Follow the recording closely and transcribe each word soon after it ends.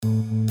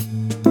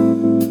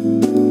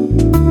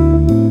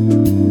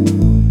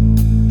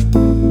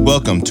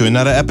Welcome to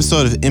another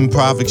episode of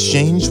Improv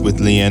Exchange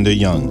with Leander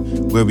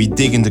Young, where we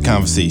dig into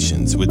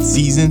conversations with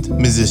seasoned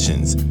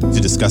musicians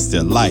to discuss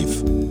their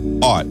life,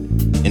 art,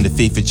 and the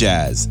faith of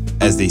jazz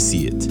as they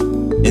see it.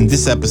 In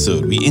this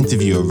episode, we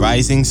interview a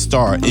rising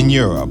star in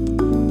Europe,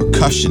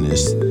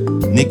 percussionist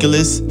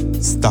Nicholas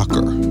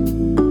Stocker.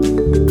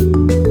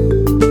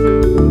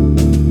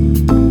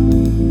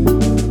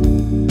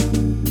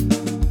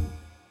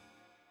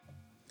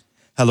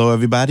 Hello,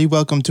 everybody.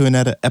 Welcome to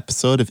another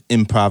episode of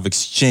Improv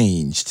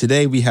Exchange.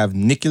 Today, we have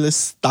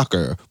Nicholas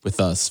Stocker with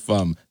us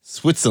from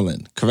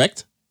Switzerland,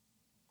 correct?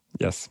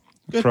 Yes,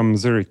 Good. From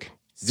Zurich.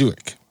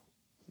 Zurich.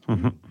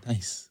 Mm-hmm.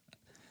 Nice.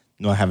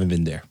 No, I haven't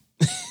been there.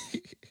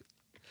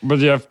 But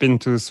you have been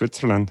to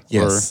Switzerland?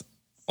 Yes,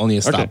 only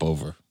a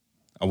stopover.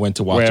 I went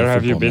to watch a Where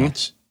have you football been?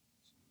 match.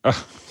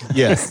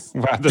 Yes.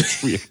 Wow,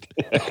 that's weird.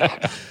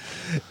 It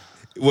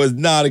was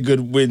not a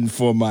good win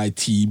for my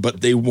team,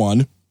 but they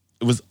won.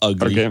 It was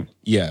ugly. Okay.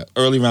 Yeah,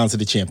 early rounds of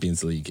the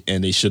Champions League,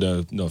 and they should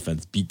have, no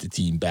offense, beat the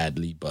team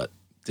badly, but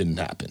didn't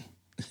happen.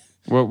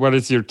 What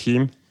is your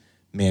team?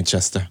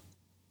 Manchester.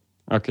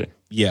 Okay.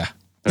 Yeah.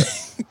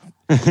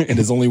 And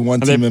there's only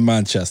one team in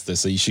Manchester,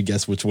 so you should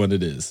guess which one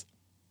it is.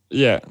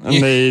 Yeah,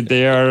 and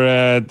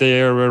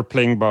they were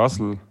playing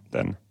Basel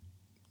then.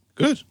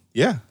 Good.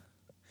 Yeah.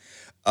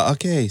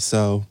 Okay,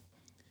 so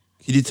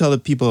could you tell the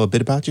people a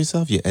bit about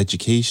yourself, your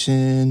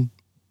education,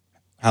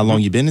 how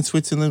long you been in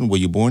Switzerland? Were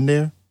you born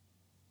there?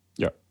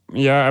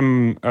 Yeah,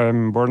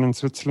 I'm born in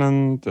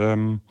Switzerland.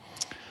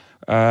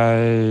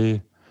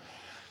 I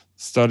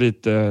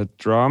studied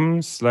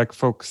drums, like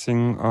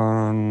focusing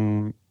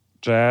on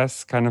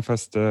jazz, kind of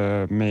as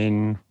the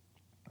main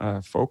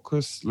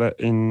focus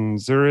in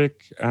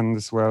Zurich and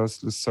as well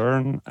as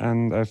Lucerne.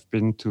 And I've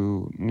been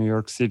to New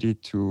York City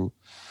to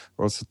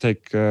also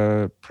take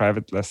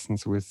private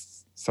lessons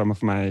with some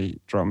of my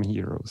drum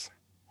heroes.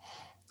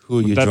 Who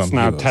are your That's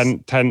drum now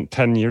heroes?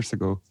 10 years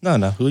ago. No,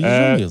 who are your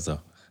drum heroes,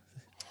 though?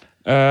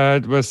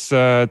 It was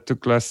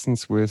took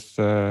lessons with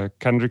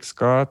Kendrick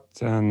Scott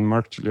and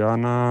Mark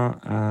Juliana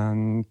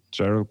and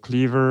Gerald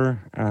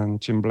Cleaver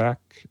and Jim Black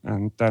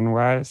and Dan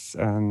Weiss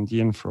and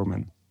Ian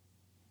Froman.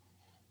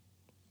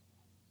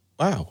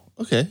 Wow.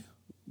 Okay.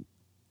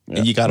 Yeah.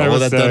 And you got all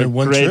that done in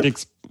one trip?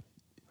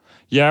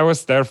 Yeah, I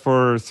was there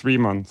for 3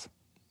 months.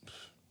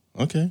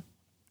 Okay.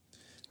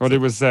 But it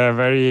was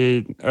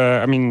very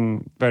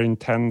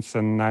intense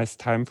and nice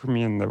time for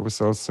me. And there was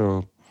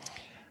also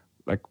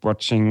like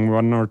watching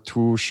 1 or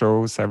 2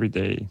 shows every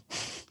day.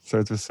 So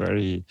it was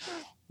very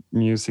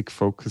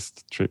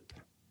music-focused trip.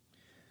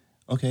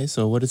 Okay,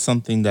 so what is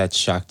something that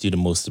shocked you the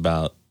most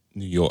about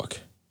New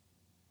York?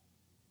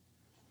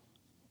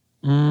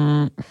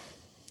 I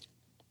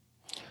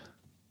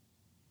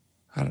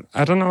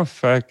don't know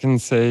if I can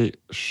say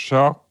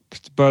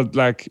shocked, but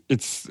like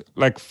it's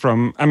like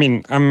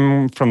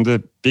I'm from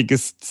the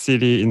biggest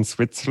city in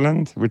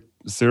Switzerland with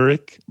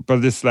Zurich,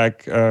 but it's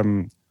like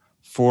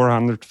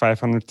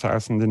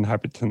 500,000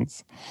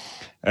 inhabitants.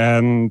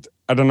 And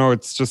I don't know,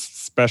 it's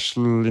just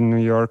special in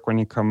New York when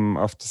you come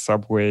off the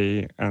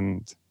subway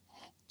and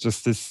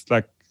just this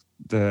like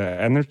the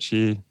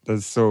energy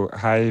that's so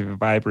high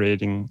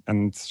vibrating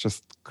and it's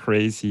just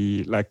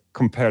crazy, like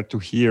compared to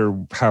here,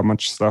 how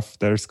much stuff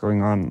there's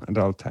going on at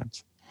all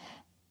times.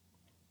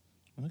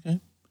 Okay.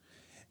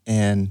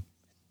 And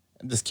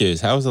I'm just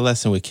curious, how was the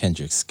lesson with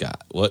Kendrick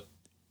Scott? What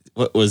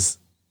was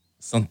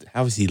something?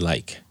 How was he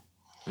like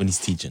when he's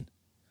teaching?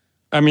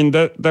 I mean,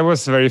 that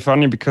was very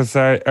funny because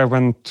I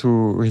went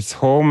to his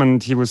home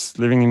and he was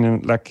living in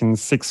in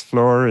 6th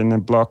floor in a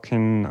block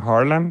in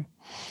Harlem.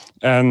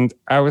 And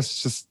I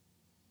was just,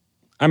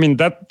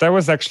 that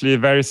was actually a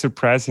very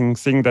surprising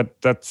thing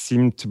that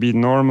seemed to be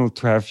normal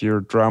to have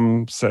your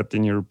drum set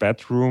in your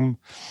bedroom.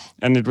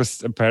 And it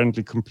was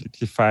apparently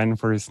completely fine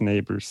for his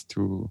neighbors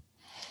to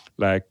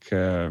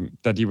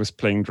that he was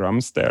playing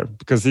drums there,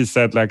 because he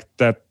said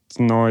that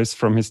noise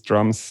from his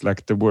drums,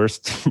 like the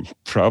worst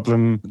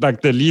problem,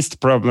 like the least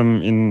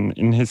problem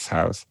in his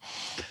house.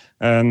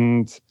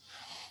 And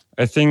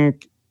I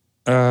think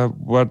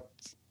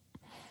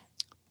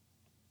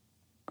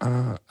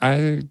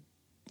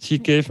he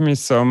gave me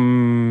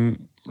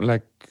some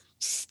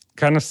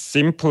kind of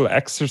simple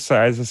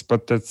exercises,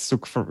 but that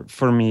took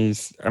for me,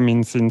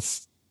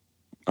 since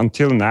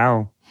until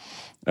now,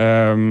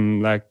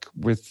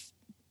 with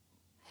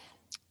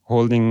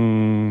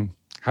holding,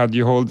 how do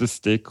you hold the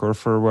stick, or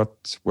for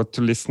what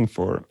to listen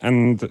for.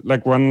 And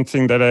one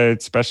thing that I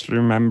especially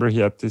remember, he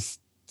had this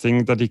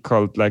thing that he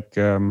called 2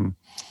 a.m.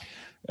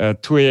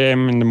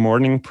 in the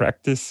morning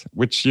practice,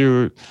 which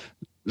you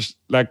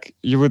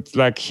would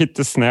hit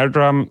the snare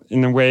drum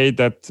in a way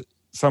that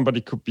somebody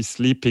could be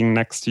sleeping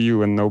next to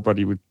you and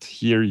nobody would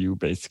hear you,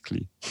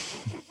 basically.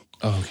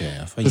 Oh,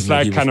 okay. It's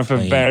kind of a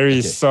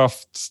very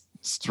soft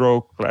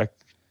stroke,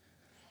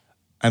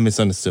 I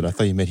misunderstood. I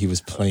thought you meant he was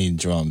playing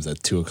drums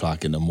at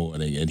 2:00 in the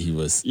morning, and he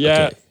was.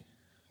 Yeah. Okay.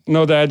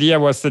 No, the idea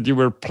was that you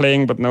were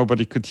playing, but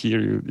nobody could hear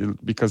you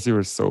because you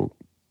were so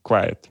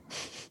quiet.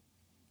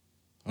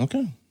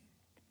 Okay.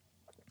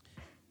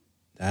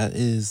 That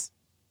is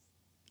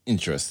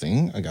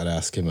Interesting. I got to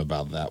ask him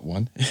about that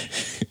one.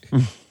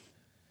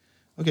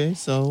 Okay,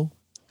 so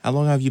how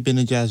long have you been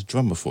a jazz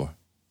drummer for?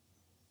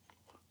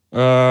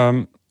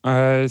 I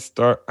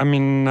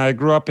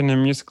grew up in a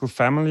musical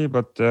family,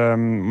 but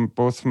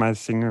both of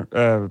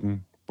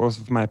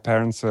my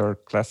parents are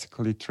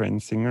classically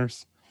trained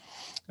singers,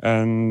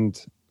 and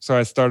so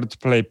I started to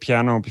play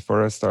piano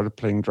before I started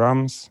playing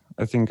drums.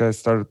 I think I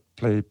started to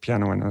play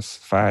piano when I was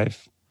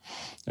 5,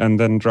 and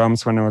then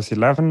drums when I was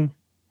 11,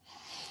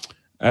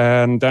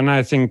 and then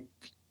I think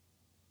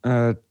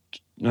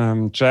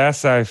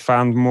jazz I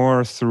found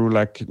more through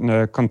like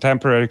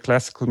contemporary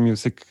classical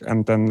music,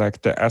 and then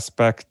like the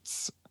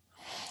aspects,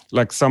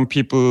 like some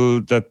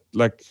people that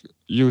like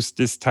use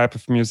this type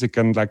of music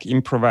and like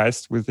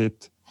improvised with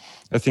it.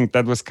 I think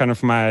that was kind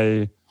of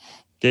my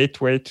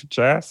gateway to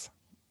jazz.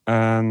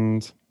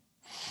 And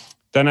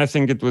then I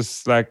think it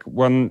was like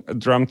one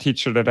drum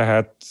teacher that I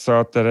had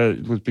thought that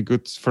it would be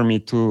good for me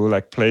to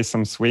like play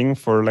some swing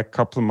for like a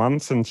couple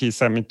months, and he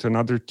sent me to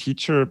another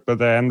teacher,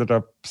 but I ended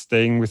up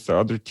staying with the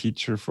other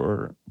teacher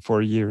for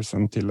 4 years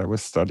until I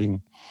was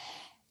studying.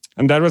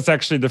 And that was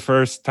actually the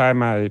first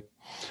time I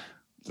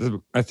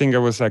think I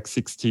was like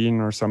 16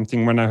 or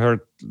something when I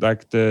heard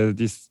like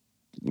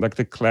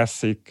the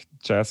classic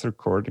jazz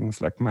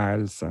recordings like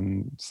Miles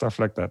and stuff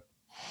like that.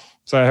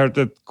 So I heard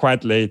it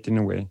quite late in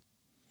a way.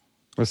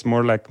 It was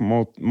more like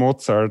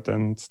Mozart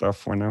and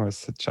stuff when I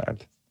was a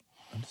child.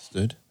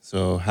 Understood.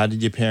 So how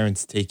did your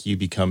parents take you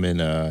becoming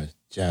a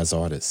jazz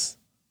artist?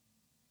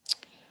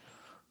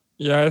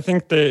 Yeah, I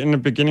think in the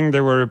beginning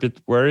they were a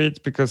bit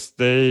worried because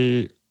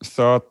they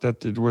thought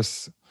that it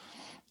was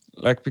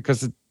like,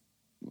 because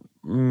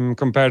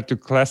compared to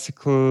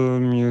classical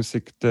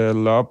music, the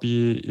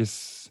lobby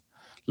is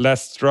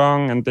less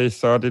strong, and they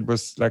thought it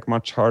was like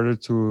much harder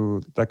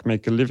to like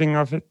make a living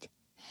of it.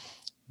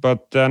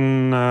 But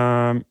then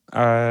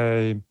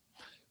I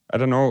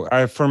don't know.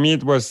 For me,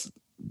 it was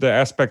the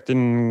aspect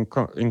in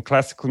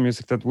classical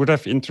music that would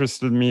have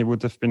interested me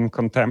would have been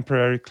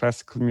contemporary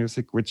classical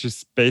music, which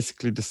is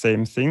basically the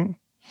same thing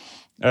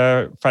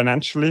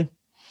financially.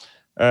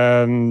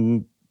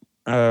 And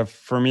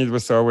for me, it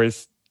was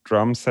always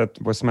drum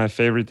set was my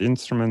favorite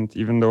instrument,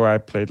 even though I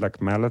played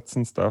like mallets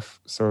and stuff.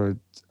 So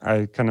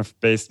I kind of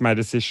based my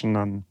decision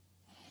on,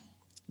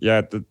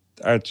 that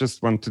I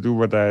just want to do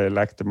what I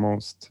like the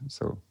most.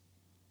 So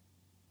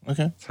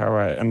that's how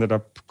I ended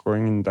up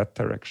going in that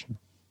direction.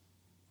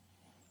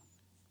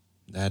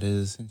 That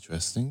is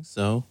interesting.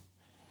 So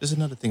there's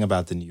another thing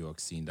about the New York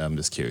scene that I'm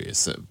just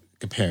curious,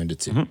 comparing the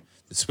two.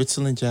 The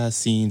Switzerland jazz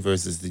scene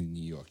versus the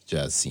New York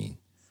jazz scene.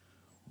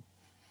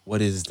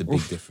 What is the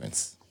big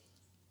difference?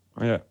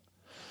 Yeah.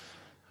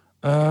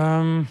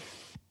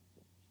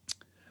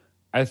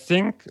 I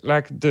think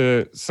like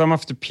some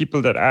of the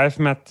people that I've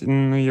met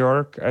in New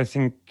York, I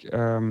think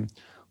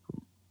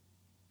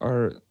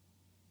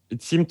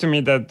it seemed to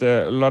me that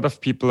a lot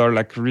of people are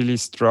like really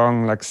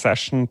strong, like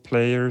session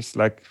players,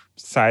 like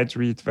side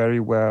read very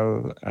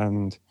well.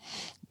 And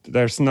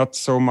there's not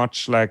so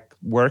much like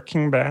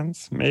working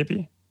bands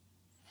maybe.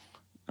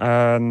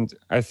 And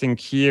I think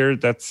here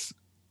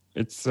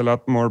it's a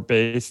lot more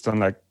based on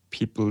like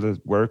people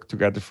that work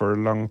together for a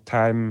long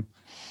time.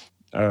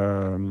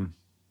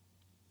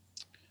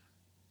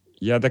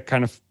 That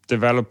kind of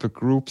develop a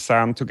group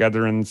sound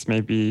together, and it's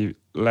maybe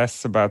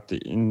less about the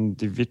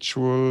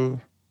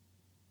individual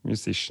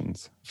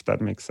musicians, if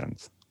that makes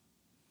sense.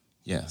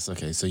 Yes,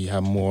 okay. So you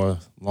have more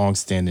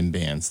long-standing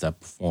bands that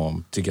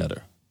perform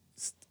together.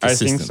 I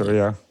think so,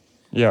 yeah.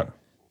 Yeah.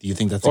 Do you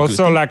think that's also a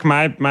good thing?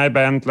 Like my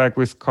band, like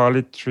with Call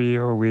It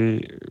Trio,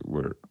 we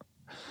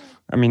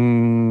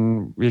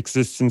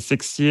exist in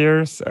 6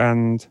 years,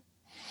 and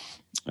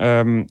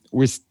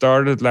we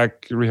started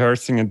like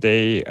rehearsing a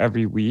day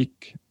every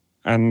week,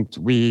 and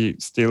we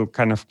still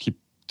kind of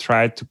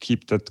try to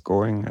keep that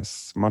going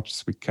as much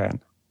as we can.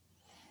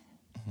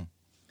 Mm-hmm.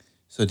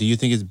 So do you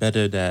think it's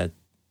better that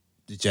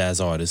the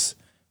jazz artists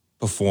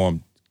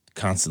perform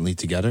constantly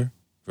together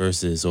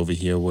versus over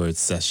here where it's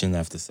session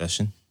after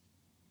session?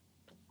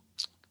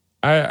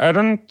 I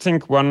don't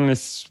think one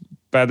is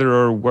better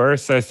or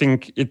worse. I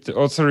think it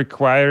also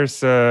requires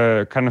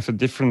kind of a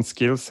different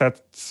skill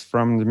sets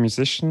from the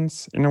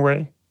musicians in a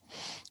way.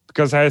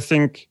 Because I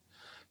think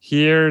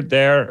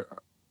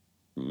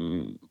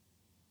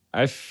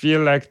I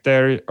feel like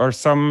there are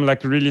some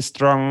like really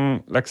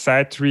strong like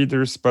sight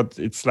readers, but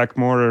it's like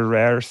more a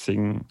rare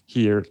thing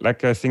here.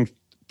 Like I think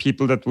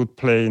people that would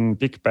play in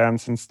big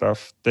bands and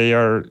stuff, they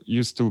are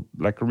used to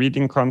like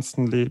reading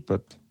constantly,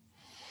 but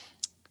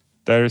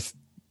there's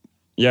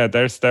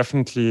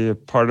definitely a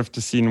part of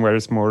the scene where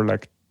it's more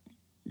like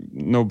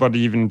nobody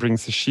even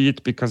brings a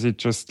sheet because it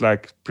just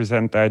like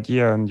present the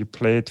idea and you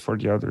play it for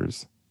the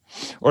others.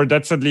 Or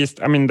that's at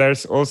least,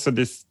 there's also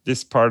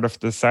this part of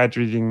the sight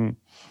reading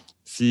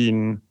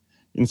scene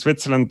in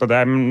Switzerland, but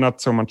I'm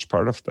not so much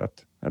part of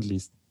that, at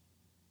least.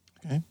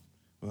 Okay.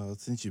 Well,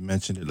 since you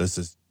mentioned it, let's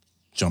just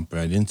jump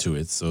right into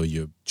it. So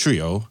your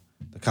trio,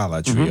 the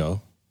Kala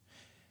Trio,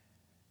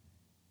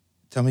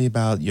 tell me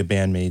about your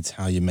bandmates,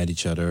 how you met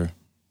each other,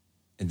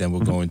 and then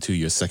we'll go into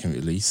your second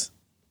release.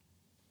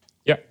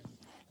 Yeah.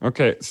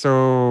 Okay.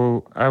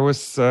 So I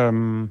was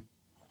me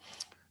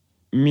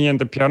and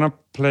the piano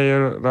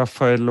player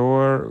Raphael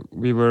Lohr.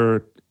 We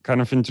were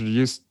kind of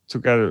introduced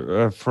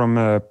together from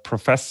a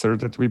professor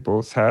that we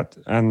both had,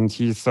 and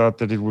he thought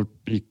that it would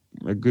be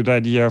a good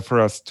idea for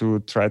us to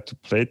try to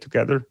play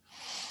together,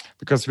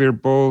 because we're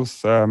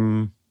both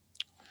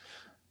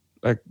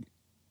like,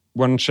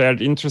 one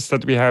shared interest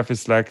that we have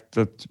is like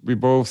that we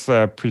both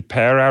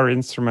prepare our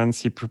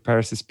instruments. He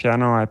prepares his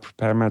piano, I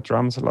prepare my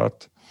drums a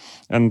lot,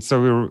 and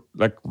so we were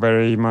like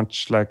very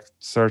much like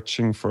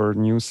searching for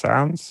new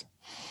sounds,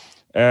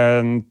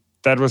 and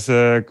that was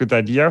a good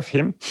idea of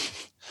him.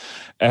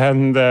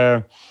 And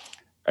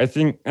I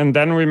think, and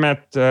then we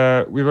met.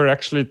 We were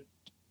actually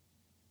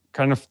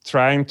kind of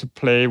trying to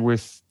play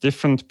with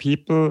different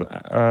people,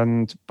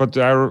 but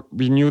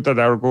we knew that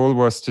our goal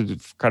was to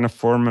kind of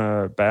form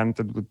a band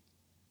that would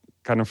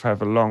kind of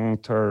have a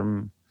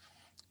long-term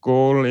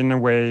goal in a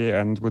way,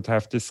 and would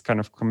have this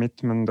kind of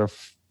commitment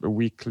of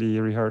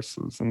weekly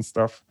rehearsals and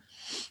stuff.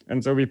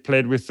 And so we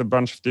played with a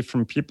bunch of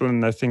different people,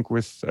 and I think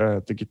with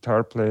the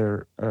guitar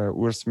player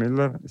Urs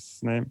Müller is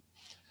his name.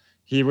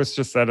 He was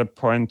just at a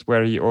point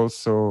where he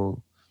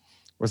also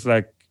was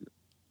like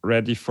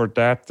ready for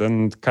that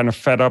and kind of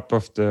fed up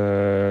of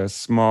the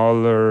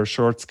smaller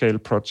short-scale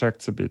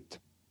projects a bit.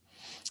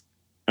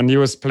 And he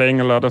was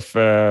playing a lot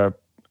of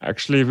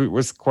actually, it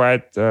was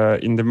quite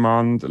in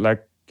demand,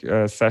 like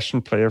a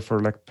session player for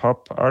like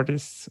pop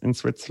artists in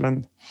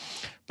Switzerland.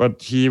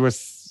 But he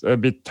was a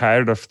bit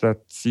tired of that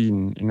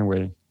scene in a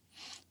way.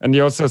 And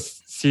he also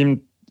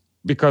seemed,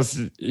 because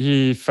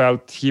he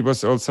felt he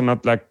was also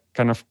not like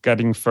kind of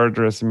getting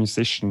further as a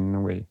musician in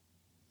a way.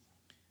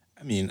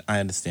 I mean, I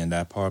understand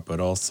that part,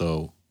 but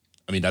also,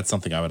 I mean, that's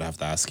something I would have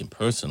to ask him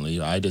personally.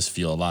 I just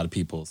feel a lot of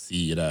people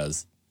see it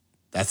as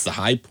that's the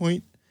high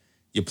point.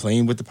 You're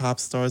playing with the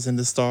pop stars and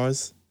the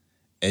stars,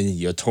 and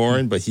you're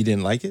touring, but he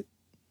didn't like it?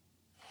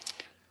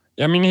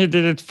 I mean, he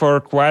did it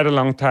for quite a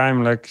long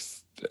time, like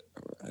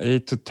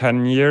 8 to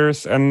 10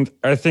 years. And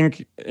I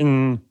think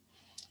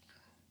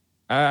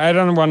I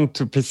don't want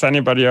to piss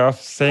anybody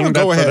off saying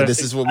that. Go ahead.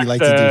 This is what we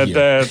like to do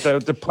here.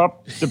 The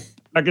pop,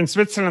 like in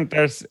Switzerland,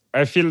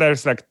 I feel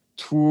there's like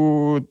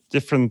two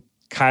different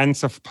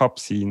kinds of pop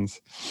scenes.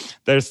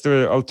 There's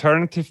the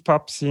alternative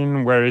pop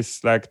scene where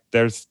it's like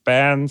there's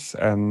bands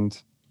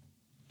and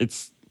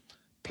it's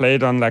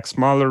played on like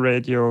smaller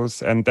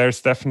radios, and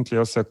there's definitely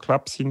also a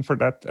club scene for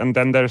that. And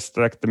then there's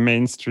like the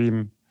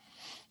mainstream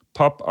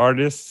pop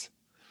artists.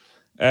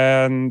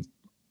 And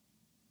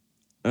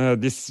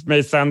this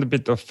may sound a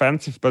bit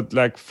offensive, but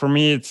like for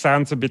me, it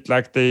sounds a bit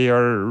like they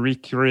are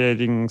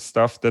recreating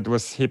stuff that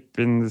was hip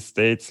in the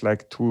States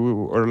like 2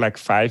 or like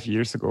 5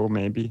 years ago,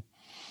 maybe.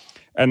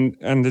 And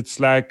it's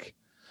like,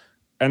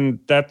 and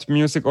that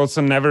music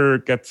also never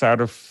gets out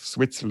of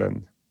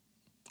Switzerland.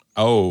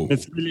 Oh,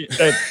 it's really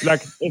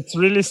like it's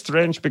really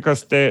strange,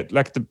 because they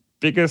like the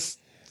biggest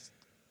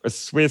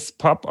Swiss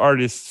pop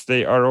artists,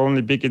 they are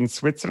only big in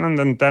Switzerland.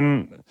 And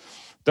then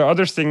the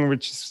other thing,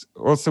 which is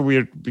also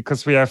weird,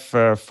 because we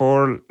have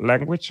 4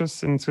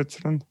 languages in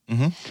Switzerland,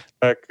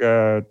 like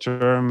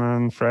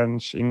German,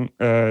 French,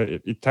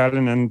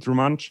 Italian, and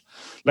Romansh.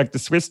 Like the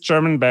Swiss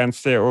German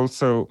bands, they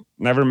also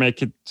never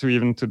make it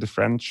to the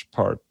French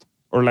part,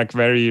 or like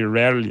very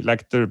rarely,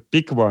 like the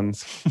big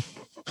ones.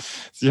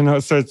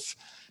 So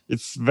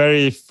it's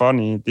very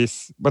funny.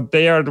 But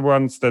they are the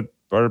ones that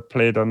are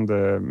played on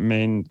the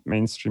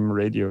mainstream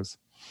radios.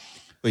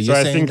 But so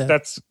I think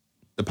that's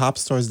the pop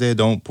stars there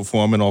don't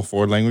perform in all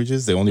 4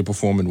 languages. They only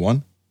perform in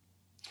one.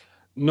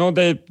 No,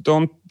 they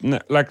don't.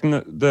 Like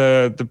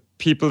the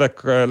people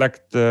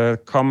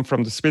that come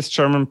from the Swiss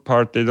German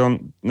part, they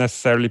don't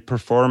necessarily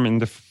perform in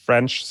the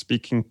French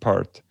speaking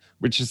part,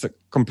 which is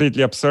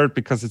completely absurd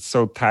because it's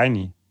so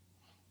tiny.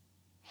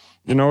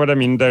 You know what I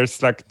mean?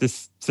 There's like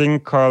this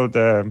thing called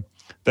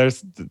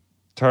there's the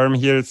term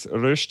here is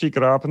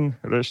Röstigraben.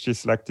 Rösti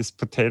is like this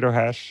potato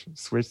hash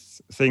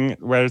Swiss thing,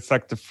 where it's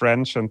like the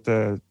French and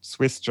the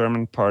Swiss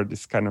German part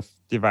is kind of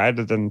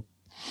divided, and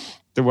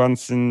the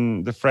ones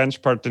in the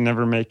French part, they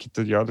never make it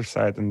to the other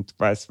side, and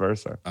vice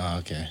versa.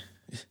 Okay.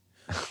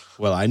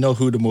 Well, I know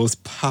who the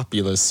most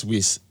popular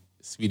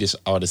Swedish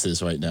artist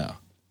is right now.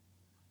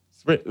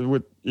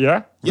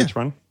 Yeah? Which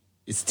one?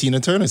 It's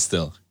Tina Turner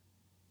still.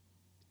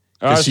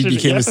 Because she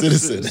became a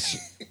citizen.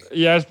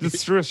 Yeah,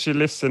 that's true. She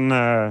lives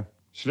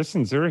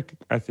in Zurich,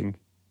 I think.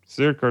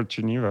 Zurich or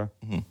Geneva.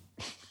 Mm-hmm.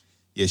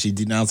 Yeah, she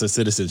denounced her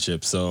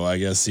citizenship, so I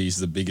guess she's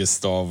the biggest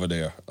star over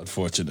there,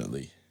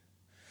 unfortunately.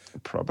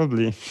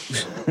 Probably.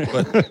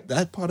 But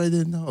that part I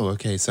didn't know.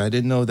 Okay, so I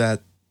didn't know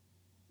that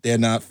they're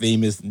not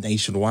famous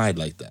nationwide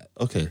like that.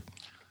 Okay.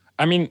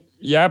 I mean,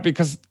 yeah,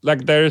 because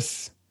like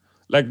there's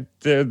like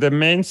the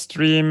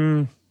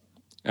mainstream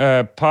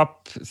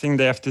pop thing,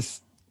 they have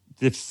this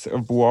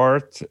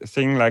award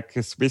thing, like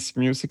a Swiss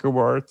Music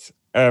Award,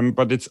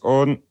 but it's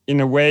in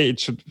a way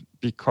it should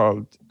be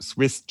called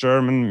Swiss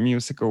German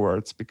Music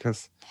Awards,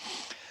 because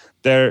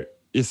they're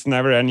is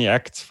never any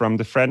acts from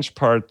the French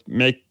part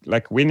make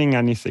like winning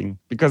anything,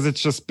 because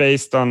it's just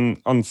based on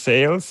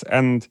sales,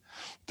 and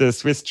the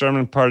Swiss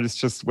German part is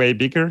just way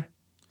bigger.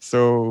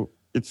 So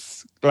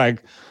it's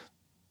like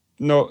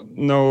no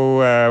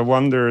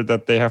wonder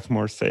that they have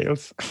more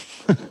sales.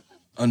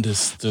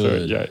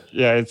 Understood. So,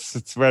 yeah,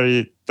 it's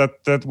very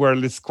that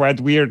world is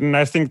quite weird, and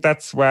I think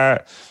that's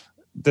why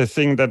the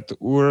thing that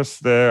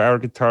Urs, our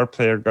guitar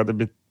player, got a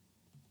bit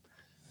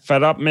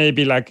fed up,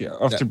 maybe, like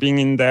after being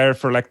in there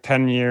for like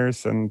 10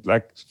 years and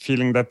like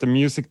feeling that the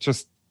music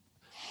just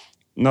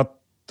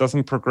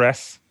doesn't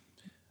progress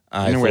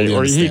in a way,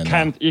 or he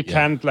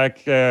can't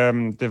like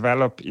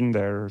develop in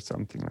there or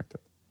something like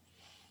that.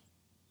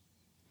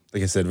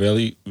 Like I said,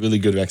 really, really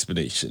good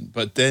explanation.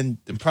 But then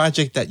the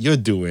project that you're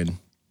doing,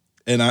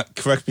 and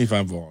correct me if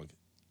I'm wrong,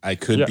 I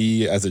could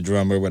be as a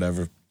drummer,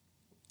 whatever.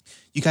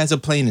 You guys are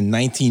playing in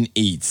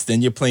 19/8s,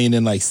 then you're playing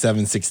in like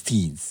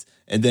 7/16s,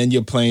 and then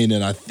you're playing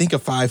in, I think, a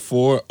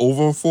 5/4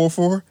 over a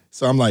 4/4.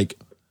 So I'm like,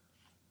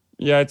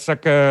 yeah, it's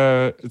like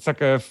a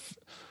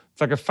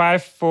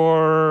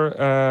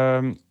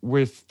 5/4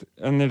 with,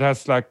 and it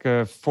has like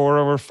a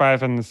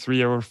 4/5 and a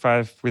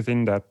 3/5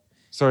 within that.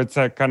 So it's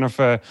a kind of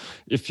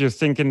if you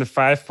think in the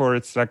 5/4,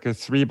 it's like a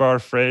 3-bar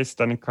phrase,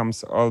 then it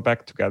comes all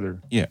back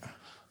together. Yeah.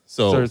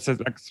 So it's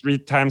like 3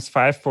 times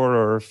 5/4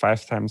 or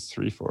 5 times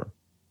 3/4.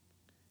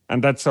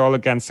 And that's all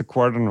against the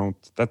quarter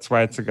note. That's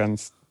why it's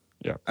against,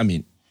 yeah. I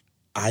mean,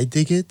 I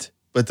dig it,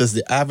 but does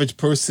the average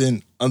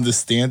person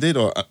understand it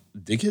or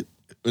dig it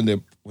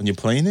when you're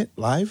playing it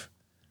live?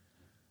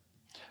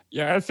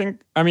 Yeah, I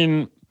think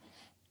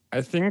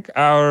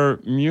our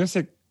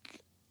music,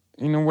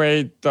 in a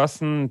way,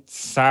 doesn't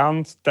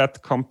sound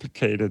that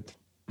complicated.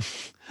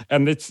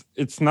 And it's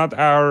not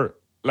our,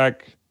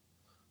 like,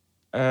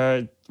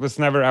 it was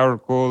never our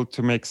goal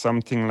to make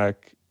something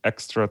like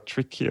extra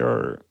tricky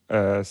or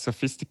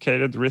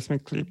sophisticated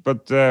rhythmically.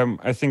 But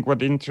I think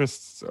what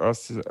interests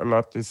us a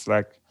lot is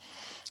like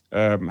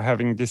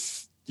having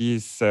these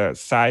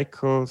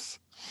cycles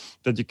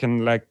that you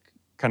can like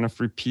kind of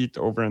repeat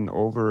over and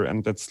over,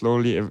 and that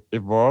slowly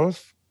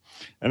evolve.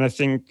 And I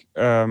think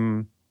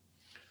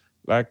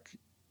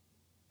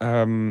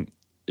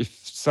if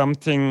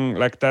something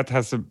like that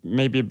has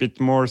maybe a bit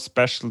more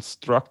special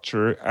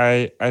structure,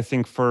 I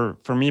think for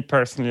me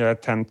personally, I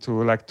tend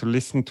to like to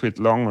listen to it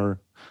longer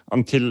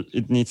until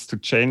it needs to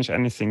change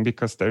anything,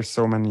 because there's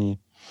so many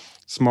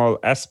small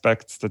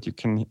aspects that you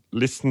can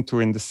listen to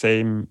in the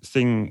same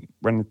thing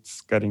when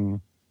it's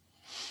getting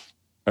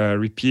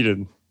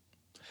repeated.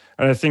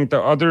 And I think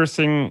the other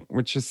thing,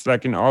 which is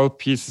like in all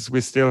pieces,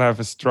 we still have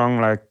a strong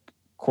like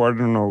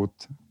quarter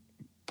note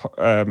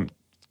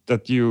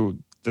that you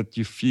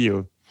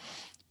feel.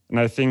 And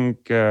I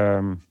think,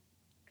 and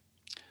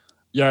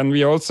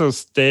we also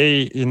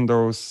stay in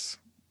those,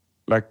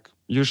 like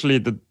usually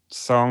the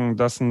song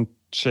doesn't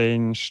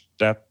change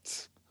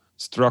that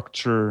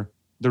structure,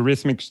 the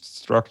rhythmic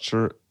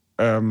structure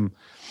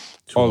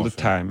all the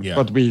time. Yeah.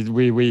 But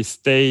we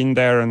stay in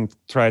there and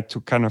try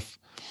to kind of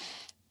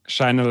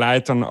shine a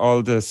light on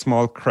all the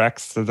small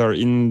cracks that are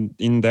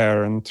in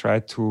there, and try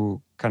to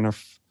kind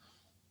of,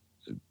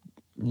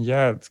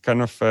 it's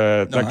kind of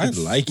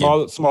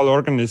small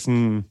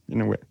organism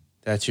in a way.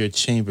 That's your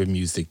chamber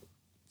music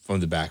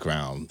from the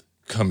background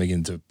coming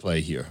into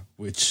play here,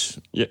 which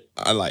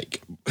I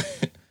like.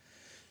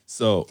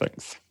 So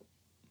thanks.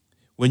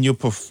 When you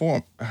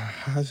perform,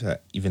 how does I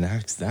even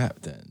ask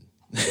that then?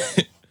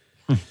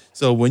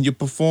 So when you're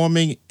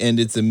performing and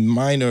it's a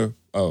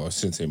I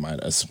shouldn't say minor,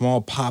 a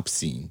small pop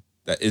scene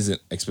that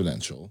isn't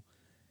exponential,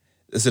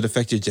 does it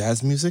affect your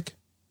jazz music?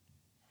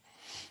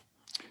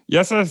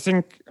 Yes, I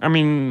think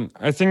in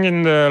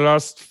the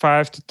last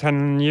 5 to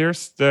 10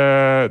 years,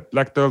 the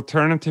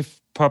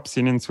alternative pop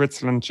scene in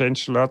Switzerland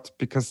changed a lot,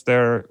 because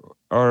there's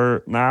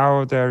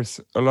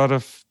a lot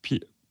of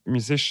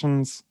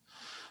musicians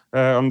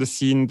on the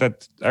scene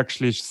that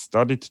actually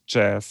studied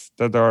jazz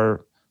that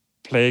are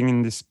playing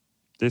in this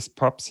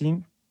pop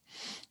scene.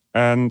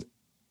 And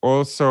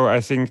also,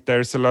 I think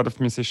there's a lot of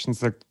musicians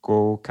that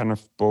go kind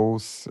of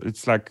both.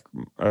 It's like,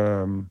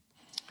 in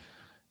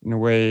a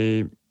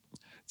way,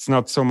 it's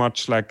not so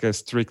much like a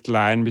strict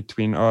line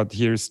between,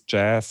 here's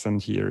jazz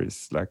and here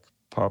is like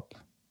pop.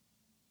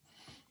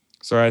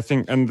 So I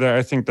think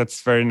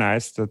that's very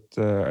nice that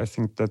I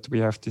think that we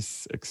have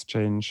this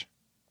exchange.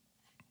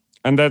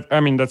 And that,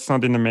 that's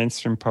not in the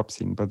mainstream pop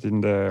scene, but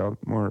in the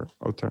more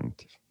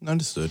alternative.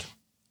 Understood.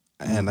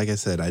 And like I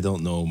said, I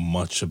don't know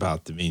much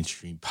about the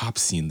mainstream pop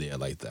scene there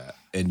like that.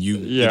 And you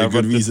did a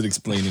good reason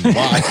explaining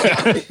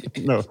why.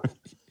 No.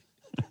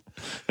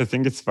 I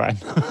think it's fine.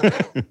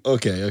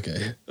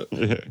 Okay.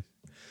 Yeah.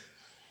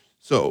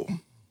 So,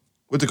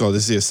 what's it called?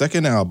 This is your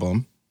second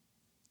album.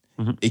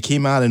 Mm-hmm. It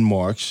came out in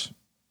March.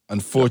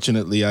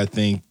 Unfortunately, I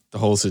think the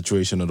whole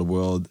situation of the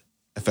world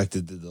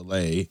affected the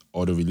delay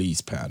or the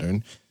release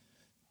pattern.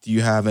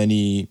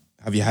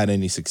 Have you had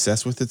any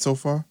success with it so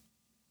far?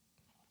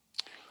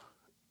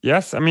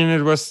 Yes,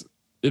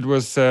 it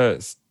was a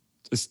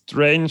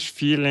strange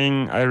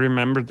feeling. I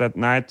remember that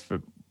night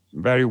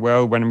very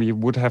well when we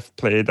would have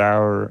played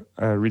our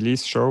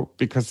release show,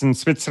 because in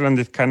Switzerland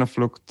it kind of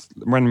looked,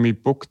 when we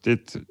booked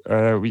it,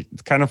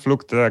 it kind of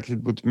looked like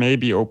it would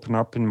maybe open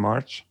up in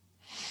March.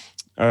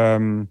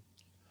 To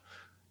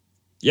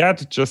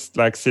just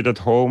like sit at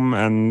home,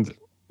 and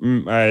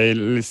I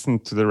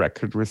listened to the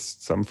record with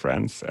some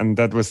friends, and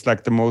that was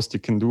like the most you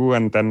can do.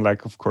 And then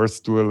like, of course,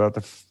 do a lot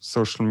of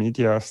social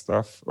media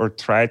stuff, or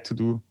try to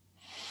do.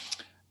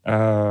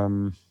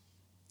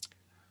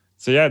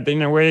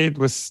 In a way it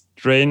was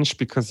strange,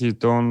 because you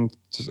don't,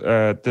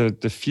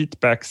 the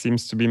feedback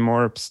seems to be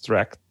more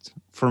abstract,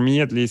 for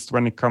me at least,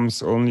 when it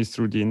comes only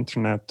through the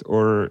internet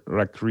or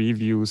like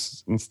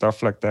reviews and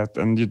stuff like that,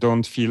 and you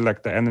don't feel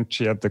like the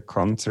energy at the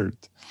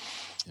concert.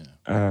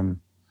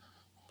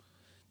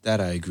 That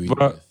I agree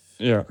with.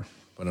 Yeah.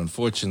 But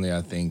unfortunately,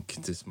 I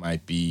think this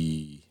might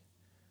be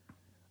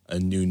a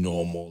new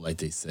normal, like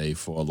they say,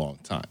 for a long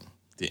time.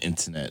 The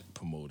internet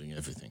promoting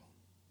everything.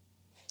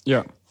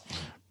 Yeah.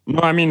 No,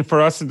 I mean,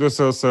 for us, it was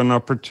also an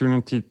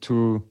opportunity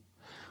to,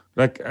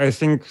 like, I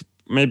think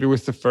maybe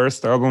with the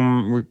first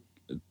album,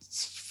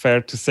 it's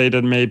fair to say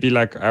that maybe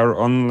like our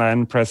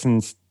online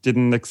presence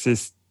didn't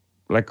exist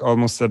like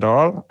almost at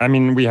all. I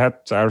mean, we had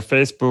our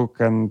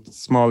Facebook and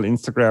small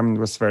Instagram. It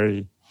was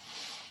very,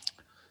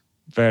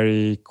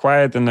 very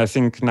quiet. And I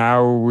think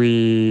now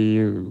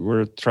we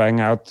were trying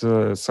out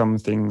some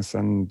things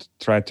and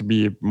try to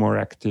be more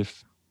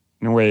active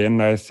in a way.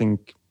 And I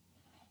think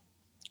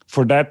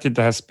for that, it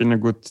has been a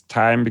good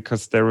time,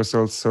 because there was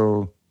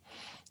also,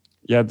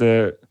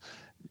 you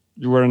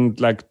weren't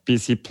like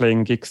busy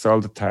playing gigs all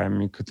the time.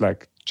 You could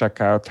like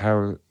check out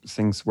how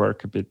things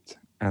work a bit,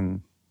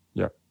 and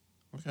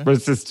okay.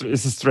 But it's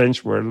a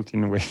strange world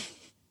in a way.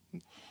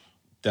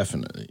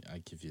 Definitely, I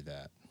give you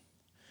that.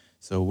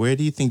 So where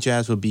do you think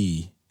jazz will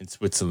be in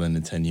Switzerland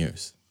in 10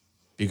 years?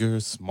 Bigger,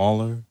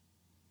 smaller?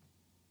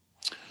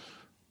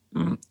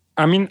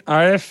 I mean,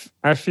 I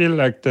feel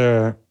like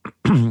the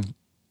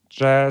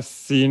jazz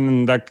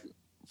scene, like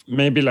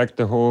maybe like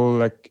the whole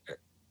like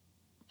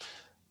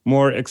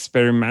more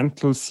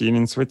experimental scene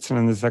in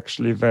Switzerland is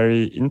actually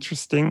very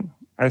interesting,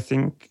 I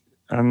think.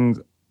 And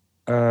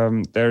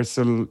there's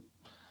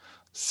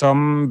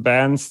some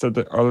bands that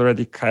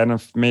already kind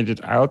of made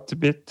it out a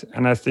bit.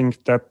 And I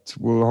think that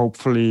will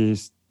hopefully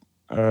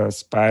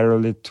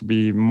spiral it to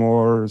be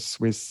more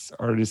Swiss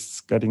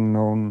artists getting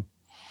known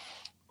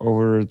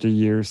over the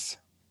years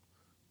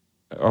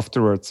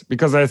afterwards.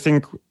 Because I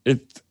think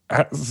it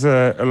has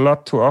a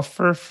lot to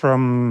offer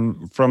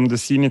from the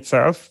scene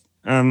itself,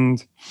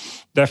 and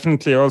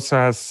definitely also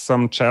has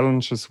some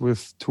challenges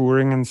with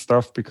touring and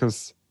stuff,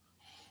 because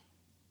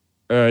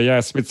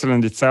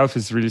Switzerland itself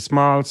is really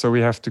small, so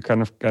we have to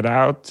kind of get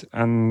out,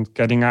 and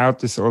getting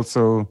out is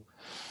also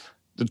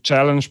the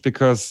challenge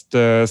because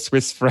the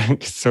Swiss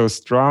franc is so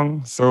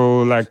strong.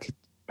 So like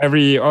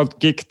every odd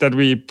gig that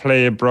we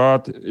play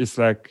abroad is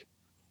like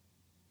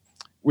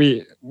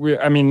we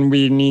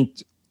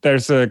need.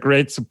 There's a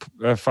great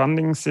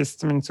funding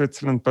system in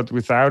Switzerland, but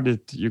without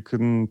it, you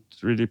couldn't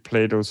really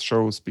play those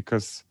shows,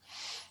 because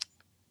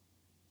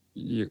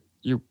it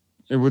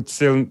would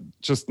still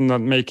just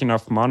not make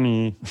enough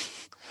money,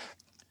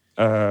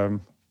 or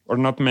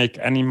not make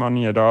any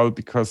money at all,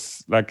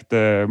 because like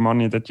the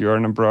money that you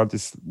earn abroad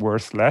is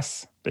worth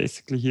less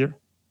basically here.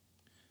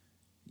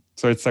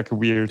 So it's like a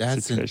weird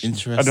situation. An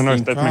interesting I don't know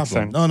if that problem. makes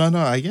sense. No,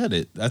 I get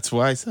it. That's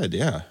why I said,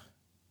 yeah.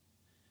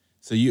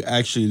 So you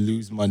actually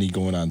lose money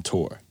going on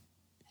tour.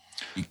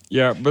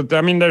 Yeah, but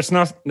I mean, there's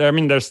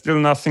still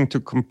nothing to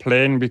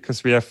complain,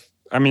 because we have,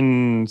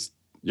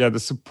 the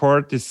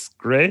support is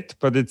great,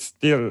 but it's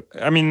still,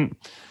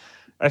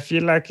 I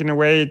feel like in a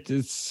way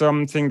it's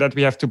something that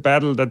we have to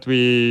battle, that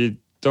we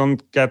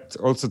don't get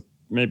also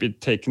maybe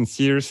taken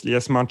seriously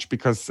as much,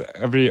 because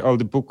all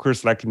the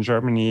bookers like in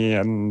Germany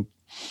and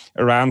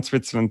around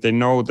Switzerland, they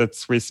know that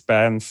Swiss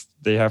bands,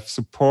 they have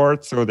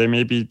support, so they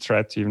maybe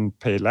try to even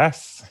pay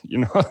less,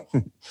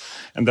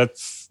 and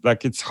that's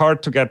like, it's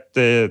hard to get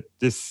to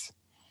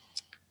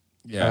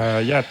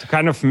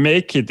kind of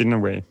make it in a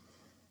way.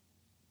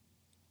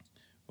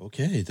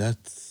 Okay,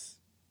 that's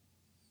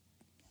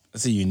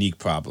a unique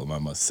problem, I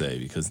must say,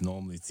 because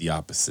normally it's the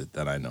opposite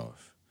that I know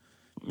of.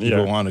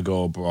 People want to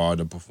go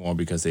abroad or perform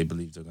because they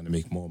believe they're going to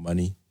make more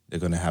money, they're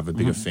going to have a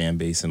bigger fan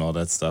base and all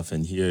that stuff,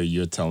 and here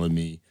you're telling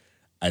me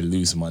I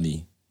lose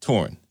money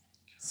touring.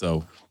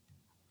 So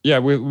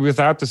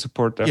without the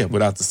support, definitely. Yeah,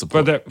 without the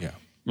support.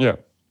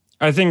 But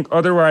I think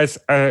otherwise,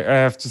 I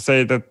have to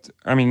say that,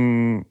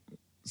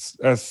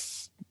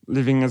 as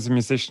living as a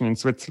musician in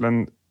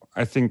Switzerland,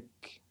 I think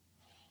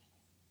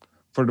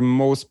for the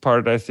most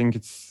part, I think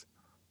it's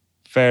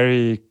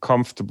very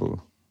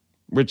comfortable,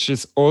 which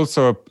is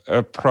also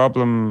a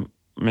problem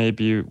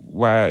maybe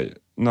why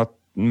not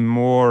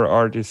more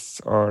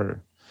artists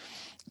are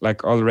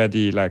like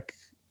already like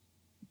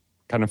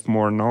kind of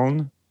more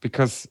known.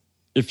 Because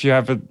if you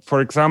have for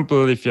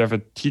example, if you have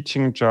a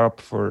teaching job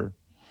for,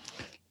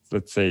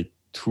 let's say,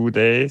 2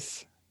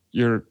 days,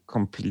 you're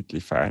completely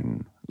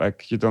fine.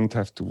 Like you don't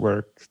have to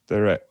work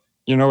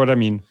you know what I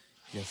mean?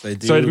 Yes, I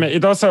do. So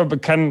it also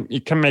can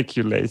make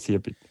you lazy a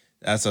bit.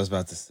 That's what I was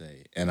about to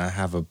say. And I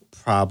have a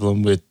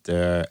problem with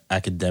the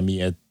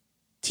academia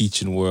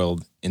teaching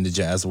world in the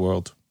jazz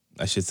world,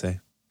 I should say.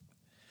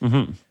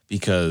 Mm-hmm.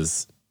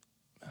 Because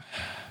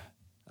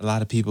a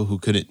lot of people who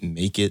couldn't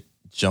make it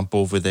jump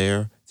over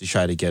there to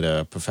try to get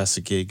a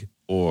professor gig,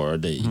 or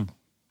they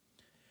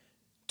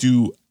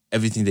do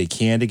everything they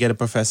can to get a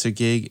professor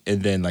gig,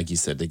 and then, like you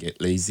said, they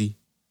get lazy.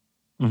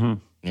 Mm-hmm.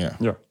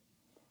 Yeah.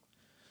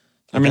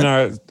 I mean,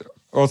 I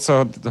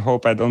also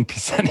hope I don't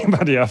piss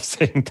anybody off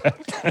saying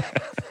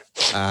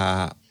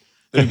that.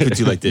 Let me put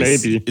you like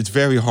this. Maybe. It's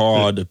very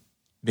hard to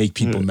make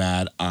people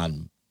mad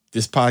on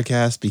this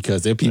podcast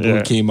because there are people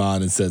who came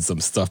on and said some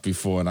stuff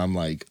before, and I'm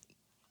like,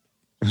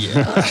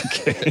 yeah.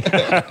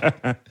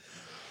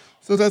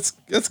 So that's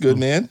good,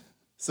 man.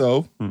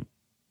 So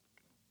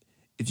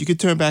if you could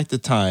turn back the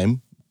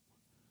time,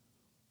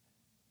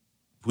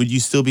 would you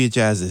still be a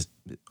jazz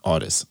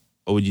artist,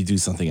 or would you do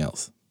something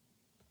else?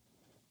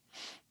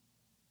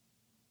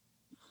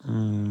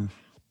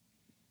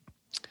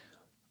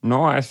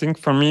 No, I think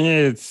for me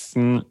it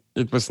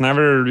was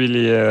never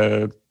really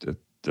a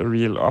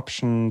real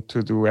option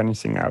to do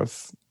anything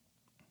else,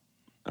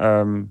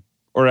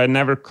 or I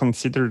never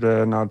considered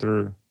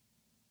another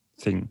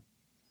thing.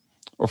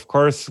 Of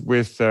course,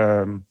 with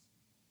for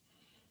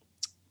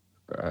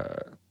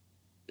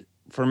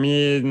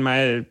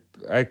me,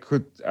 I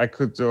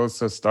could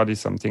also study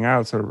something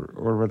else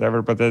or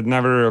whatever, but it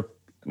never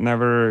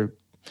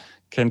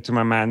came to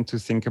my mind to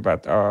think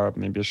about,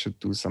 maybe I should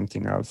do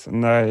something else.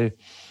 And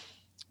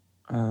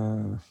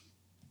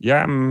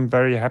I'm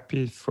very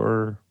happy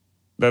for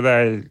that.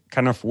 I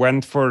kind of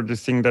went for the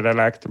thing that I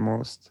like the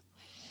most.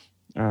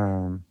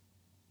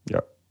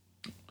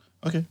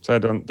 Okay. So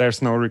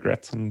there's no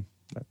regrets on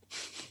that.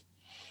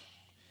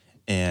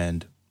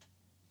 And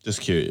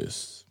just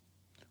curious,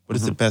 what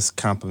is the best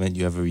compliment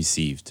you ever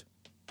received?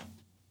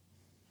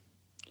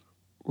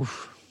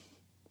 Oof.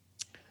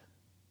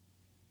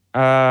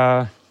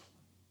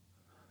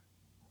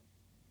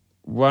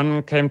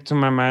 One came to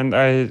my mind.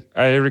 I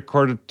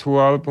recorded 2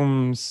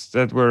 albums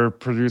that were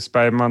produced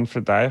by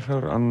Manfred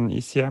Eicher on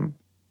ECM.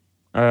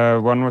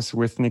 One was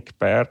with Nick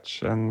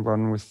Berge and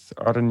one with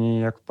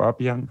Arni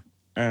Akbabian.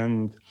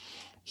 And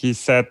he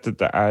said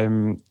that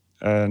I'm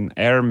an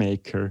air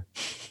maker,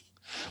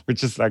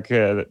 which is like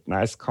a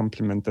nice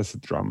compliment as a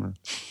drummer.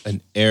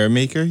 An air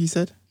maker, he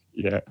said?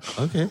 Yeah.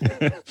 Okay.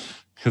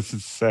 Because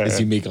it's... Because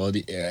you make all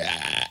the air,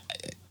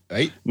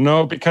 right?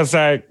 No, because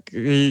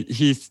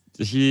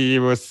he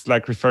was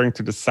like referring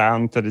to the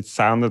sound, that it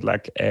sounded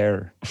like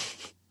air.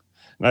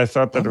 And I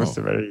thought that was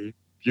a very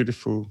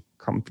beautiful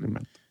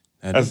compliment,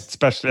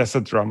 especially as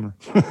a drummer.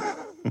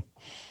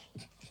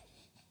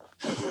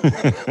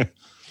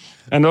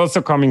 And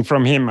also coming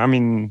from him, I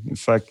mean,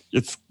 it's like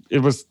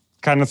it was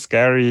kind of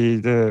scary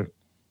the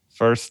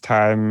first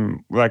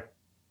time, like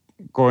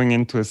going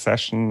into a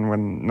session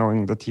when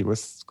knowing that he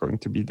was going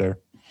to be there.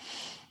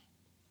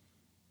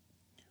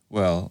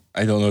 Well,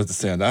 I don't know what to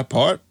say on that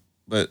part,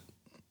 but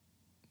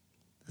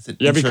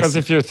because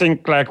if you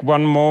think like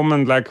one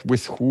moment, like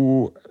with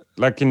who,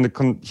 like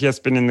he has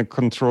been in the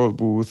control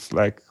booth,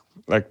 like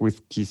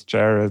with Keith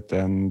Jarrett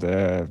and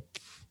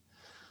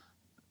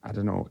I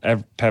don't know,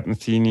 Pat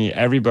Metheny,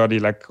 everybody,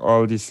 like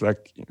all these,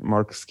 like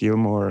Marcus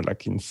Gilmore,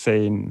 like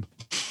insane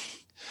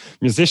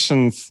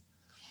musicians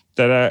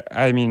that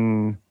I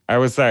mean, I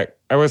was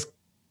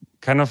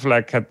kind of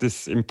like had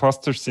this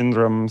imposter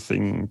syndrome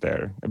thing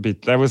there a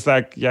bit. I was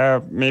like, yeah,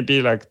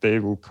 maybe like they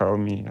will call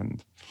me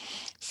and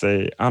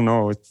say, oh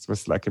no, it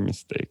was like a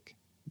mistake.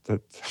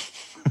 That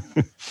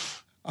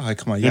oh,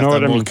 come on, you have to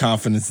have more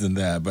confidence than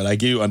that, but I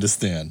do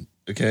understand.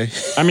 Okay.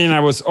 I mean, I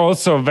was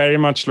also very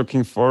much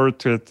looking forward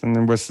to it, and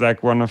it was like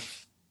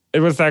it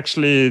was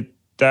actually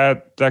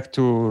that, like,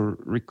 to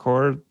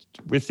record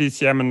with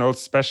ECM and also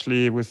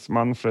especially with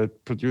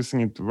Manfred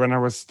producing it. When I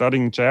was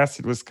studying jazz,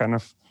 it was kind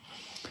of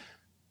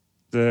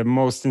the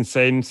most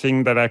insane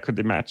thing that I could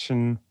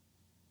imagine,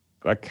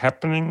 like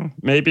happening,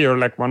 maybe, or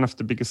like one of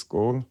the biggest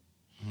goals.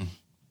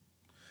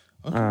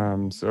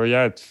 Okay. So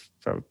yeah, it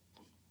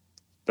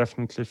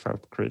definitely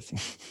felt crazy.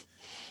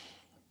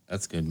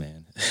 That's good,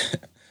 man.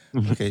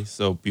 Okay,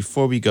 so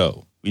before we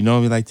go, we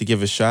normally like to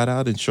give a shout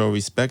out and show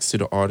respects to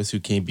the artists who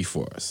came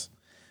before us.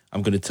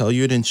 I'm going to tell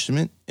you an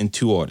instrument and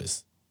 2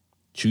 artists.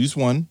 Choose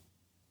one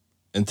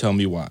and tell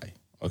me why,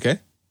 okay?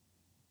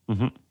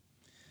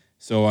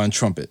 So on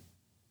trumpet,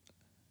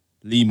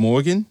 Lee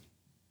Morgan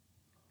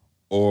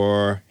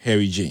or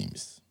Harry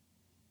James?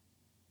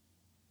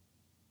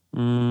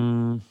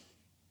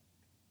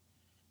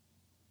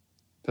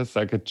 That's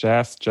like a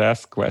jazz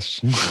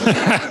question.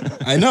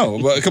 I know,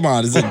 but come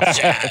on, it's a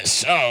jazz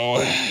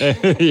show.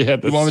 Yeah,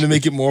 you want me to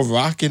make it more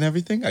rock and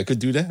everything? I could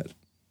do that.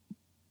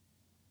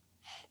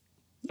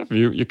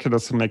 You could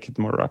also make it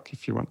more rock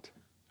if you want.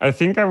 I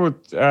think I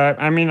would.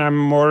 I mean, I'm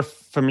more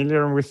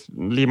familiar with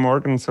Lee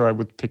Morgan, so I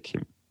would pick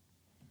him.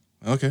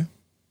 Okay.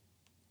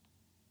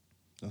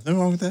 Nothing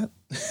wrong with that.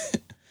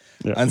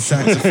 Yeah. On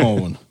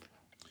saxophone,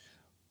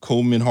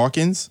 Coleman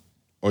Hawkins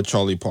or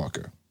Charlie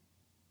Parker?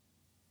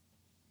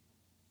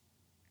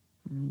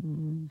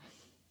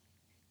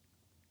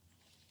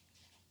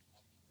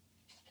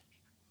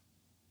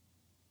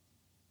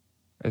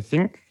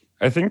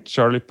 I think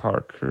Charlie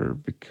Parker,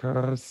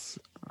 because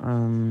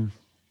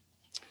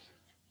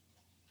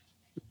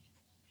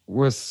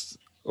was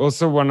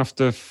also one of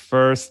the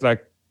first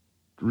like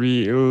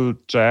real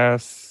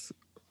jazz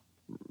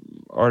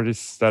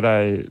artists that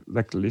I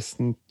like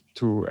listened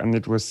to, and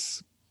it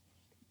was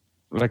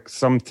like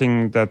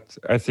something that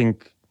I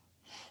think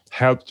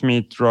helped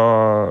me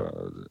draw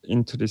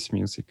into this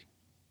music.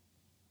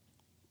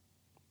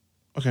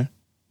 Okay,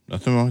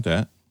 nothing wrong with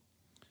that.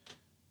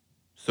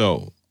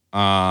 So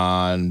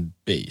on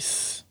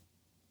bass,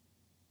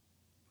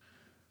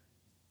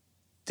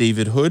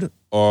 David Hood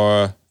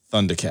or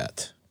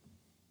Thundercat?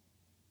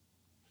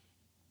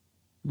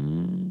 I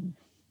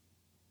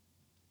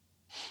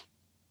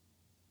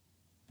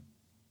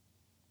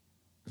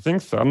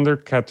think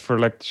Thundercat for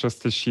like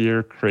just the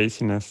sheer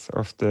craziness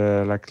of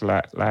the like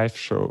live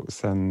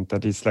shows, and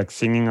that he's like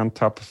singing on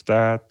top of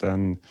that,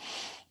 and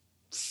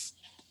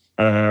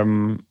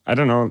I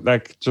don't know,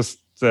 like just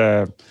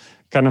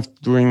kind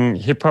of doing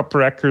hip hop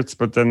records,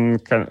 but then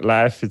kind of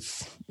live,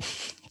 it's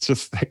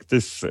just like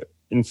this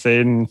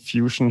insane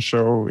fusion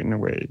show in a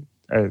way.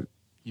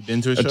 You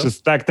been to a show?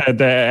 Just like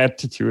the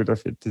attitude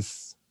of it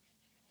is.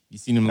 You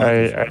seen him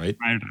live before, right?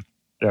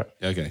 Yeah.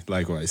 Okay,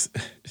 likewise.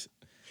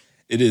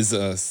 It is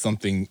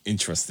something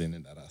interesting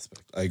in that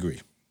aspect. I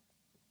agree.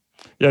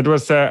 Yeah, it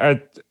was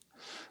at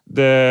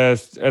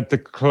the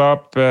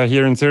club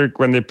here in Zurich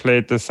when they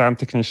played. The sound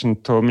technician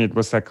told me it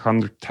was like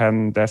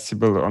 110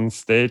 decibel on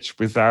stage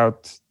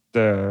without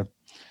the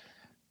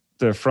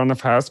front of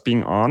house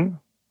being on.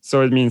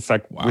 So it means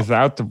like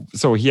without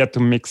so he had to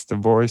mix the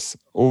voice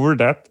over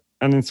that.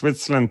 And in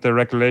Switzerland, the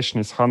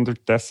regulation is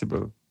 100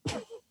 decibel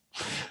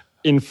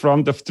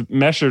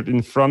measured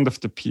in front of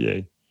the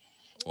PA.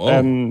 Oh.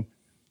 And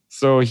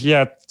so he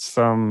had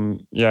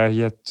he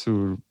had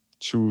to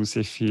choose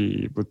if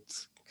he would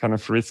kind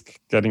of risk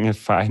getting a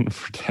fine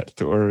for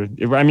that, or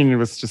it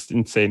was just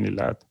insanely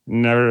loud.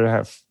 Never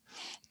have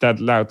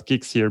that loud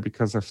gigs here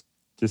because of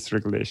this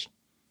regulation.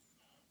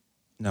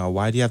 Now,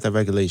 why do you have that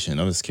regulation?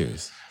 I'm just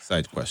curious.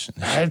 Side question.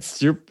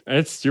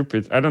 It's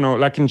stupid. I don't know.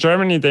 Like in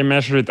Germany, they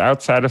measure it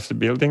outside of the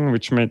building,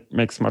 which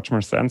makes much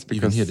more sense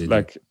because even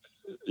here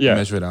they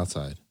measure it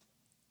outside.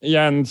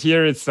 Yeah, and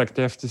here it's like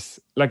they have this,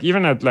 like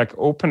even at like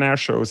open air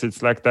shows,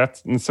 it's like that.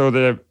 And so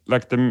the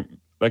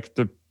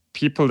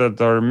people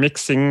that are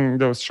mixing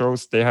those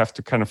shows, they have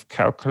to kind of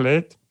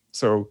calculate.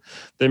 So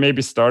they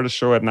maybe start a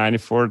show at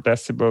 94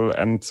 decibel,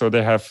 and so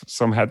they have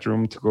some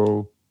headroom to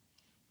go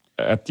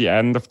at the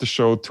end of the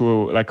show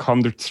to like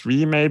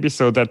 103 maybe,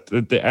 so that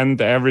at the end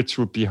the average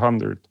would be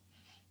 100.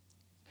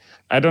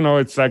 I don't know.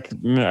 It's like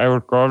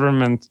our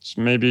government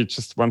maybe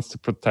just wants to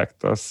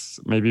protect us,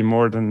 maybe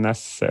more than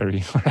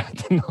necessary. I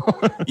don't know.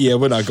 Yeah,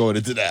 we're not going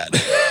into that.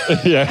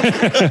 Yeah.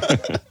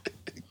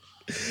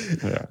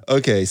 Yeah.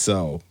 Okay,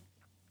 so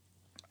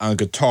on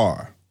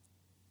guitar,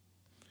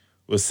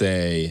 we'll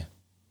say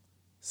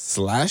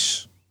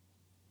Slash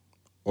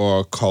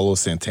or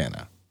Carlos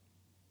Santana.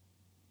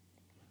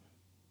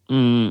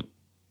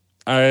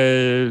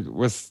 I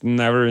was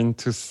never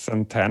into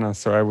Santana,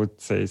 so I would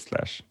say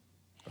Slash.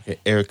 Okay,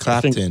 Eric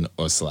Clapton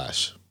or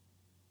Slash?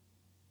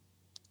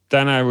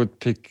 Then I would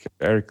pick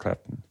Eric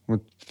Clapton.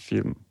 Would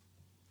feel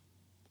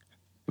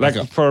like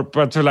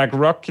but to like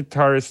rock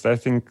guitarist, I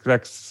think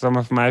like some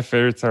of my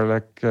favorites are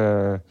like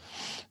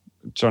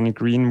Johnny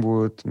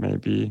Greenwood,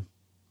 maybe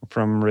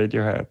from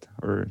Radiohead,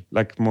 or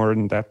like more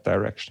in that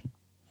direction.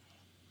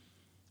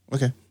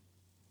 Okay,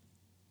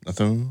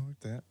 nothing wrong with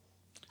that.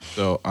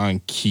 So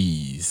on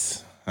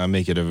keys, I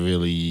make it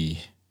we'll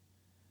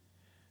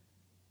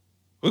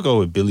go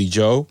with Billy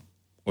Joe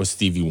or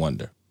Stevie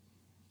Wonder.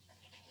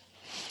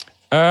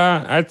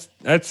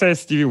 I'd say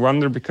Stevie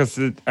Wonder because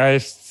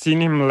I've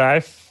seen him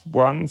live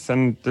once,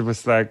 and it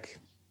was like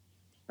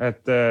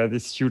at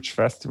this huge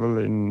festival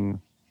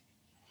in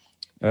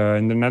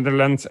the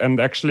Netherlands, and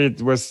actually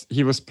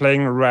he was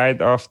playing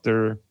right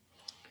after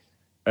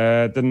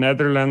the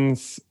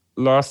Netherlands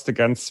lost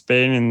against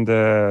Spain in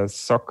the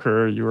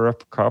Soccer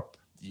Europe Cup.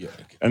 Yeah.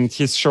 And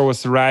his show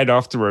was right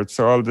afterwards,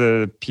 so all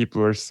the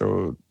people were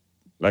so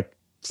like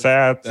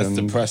sad. That's and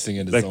depressing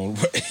in its own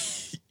way.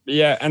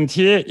 Yeah, and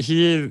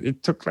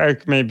it took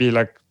like maybe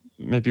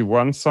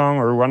one song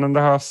or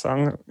 1.5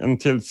 song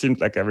until it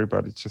seemed like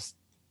everybody just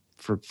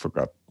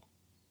forgot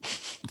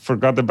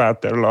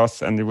about their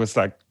loss, and it was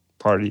like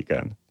party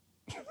again.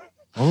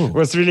 Oh. It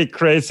was really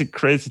crazy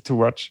to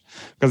watch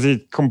because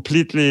he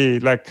completely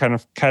like kind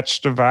of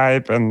catched the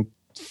vibe and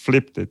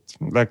flipped it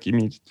like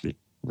immediately.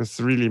 It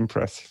was really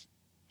impressive.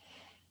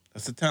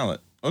 That's a talent.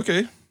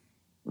 Okay.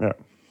 Yeah.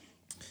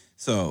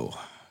 So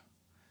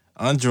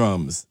on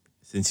drums,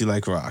 since you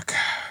like rock,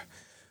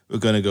 we're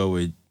going to go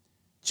with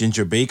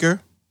Ginger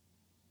Baker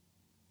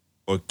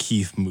or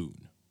Keith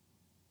Moon.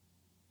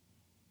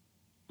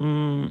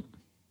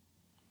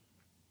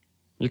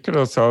 You could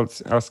also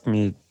ask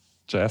me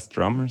jazz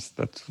drummers.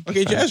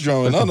 Okay, jazz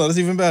drummer. No, that's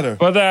even better.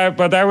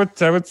 But I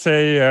would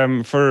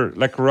say for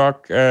like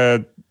rock,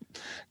 I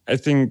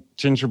think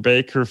Ginger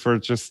Baker for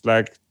just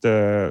like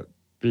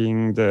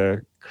being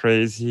the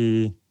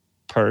crazy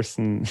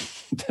person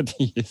that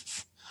he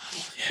is.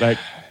 Like,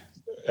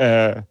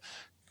 I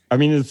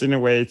mean, it's in a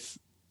way it's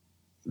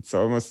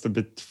almost a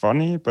bit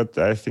funny, but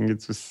I think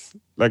it was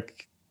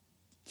like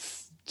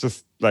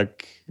just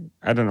like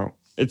I don't know.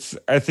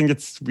 I think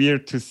it's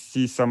weird to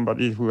see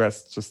somebody who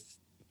has just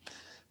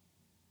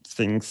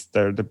thinks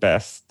they're the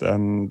best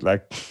and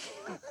like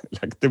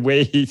the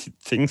way he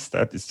thinks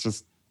that is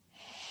just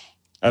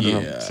I don't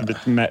know. It's a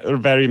bit mad, or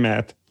very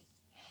mad.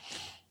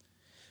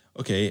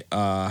 Okay,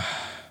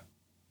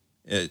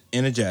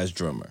 in a jazz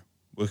drummer,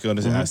 we're going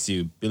to ask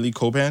you Billy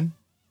Coban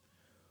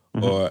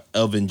or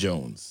Elvin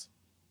Jones.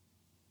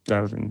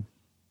 Elvin,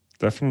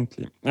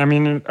 definitely. I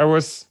mean, I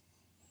was.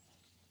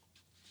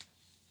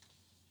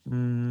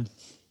 Elvin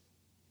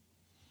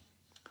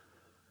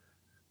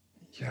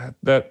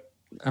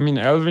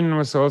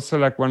was also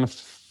like one of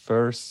the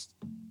first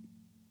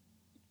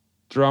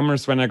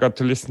drummers when I got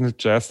to listen to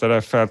jazz that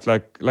I felt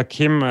like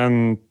him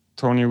and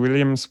Tony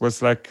Williams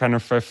was like kind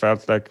of, I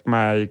felt like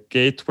my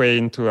gateway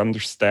into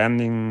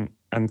understanding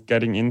and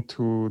getting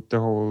into the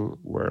whole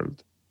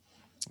world.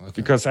 Okay.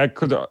 Because I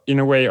could, in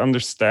a way,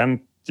 understand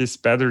this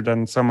better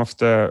than some of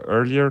the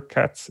earlier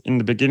cats in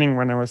the beginning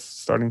when I was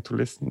starting to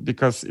listen,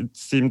 because it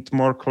seemed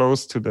more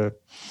close to the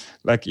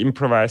like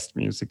improvised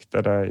music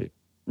that I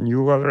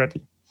knew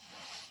already.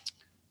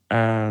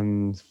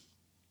 And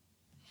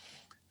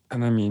I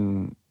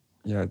mean,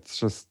 yeah, it's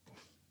just,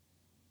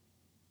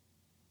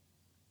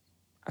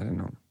 I don't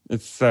know.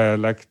 It's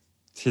like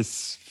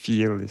his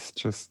feel is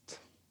just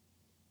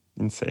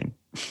insane.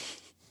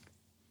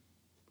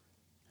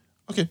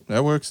 Okay,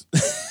 that works.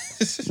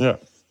 Yeah.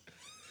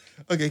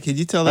 Okay, can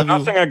you tell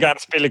everyone? Nothing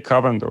against Billy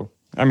Coban, though.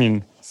 I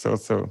mean, it's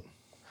also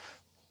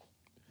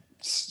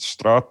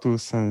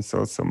Stratus and it's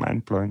also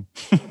mind-blowing.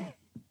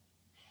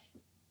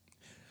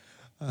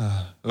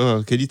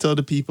 Can you tell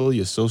the people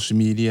your social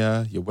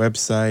media, your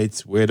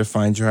websites, where to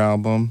find your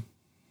album?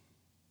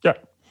 Yeah.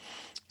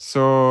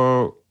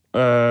 So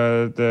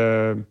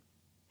the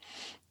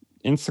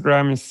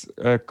Instagram is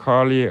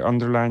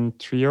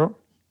Carly_Trio,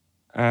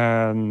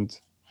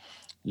 and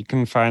you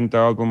can find the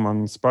album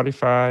on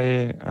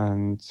Spotify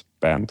and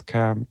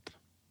Bandcamp,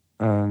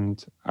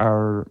 and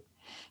our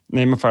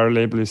name of our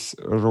label is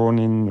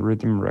Ronin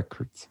Rhythm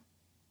Records.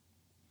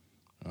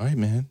 All right,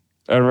 man.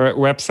 Our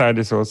website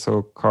is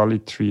also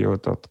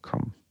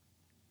carlytrio.com.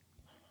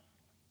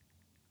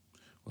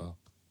 Well,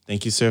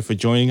 thank you, sir, for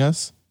joining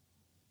us.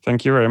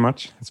 Thank you very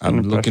much. It's been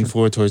a pleasure. Looking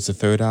forward towards the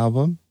third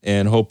album,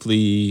 and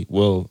hopefully,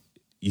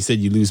 you said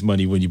you lose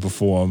money when you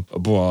perform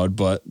abroad,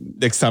 but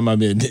next time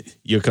I'm in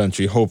your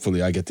country,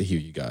 hopefully I get to hear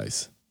you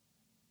guys.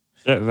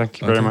 Yeah, thank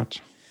you very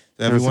much.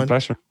 It was a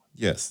pleasure.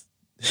 Yes.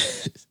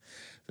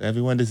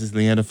 Everyone, this is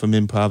Leander from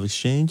Improv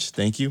Exchange.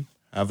 Thank you.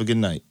 Have a good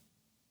night.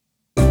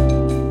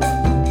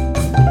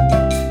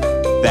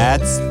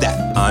 That's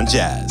that on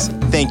jazz.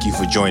 Thank you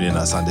for joining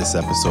us on this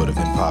episode of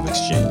Improv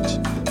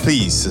Exchange.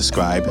 Please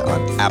subscribe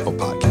on Apple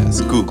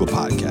Podcasts, Google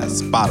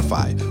Podcasts,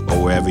 Spotify,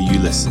 or wherever you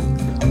listen.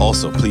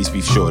 Also, please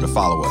be sure to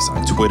follow us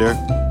on Twitter,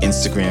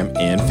 Instagram,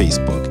 and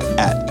Facebook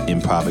at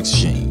Improv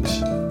Exchange.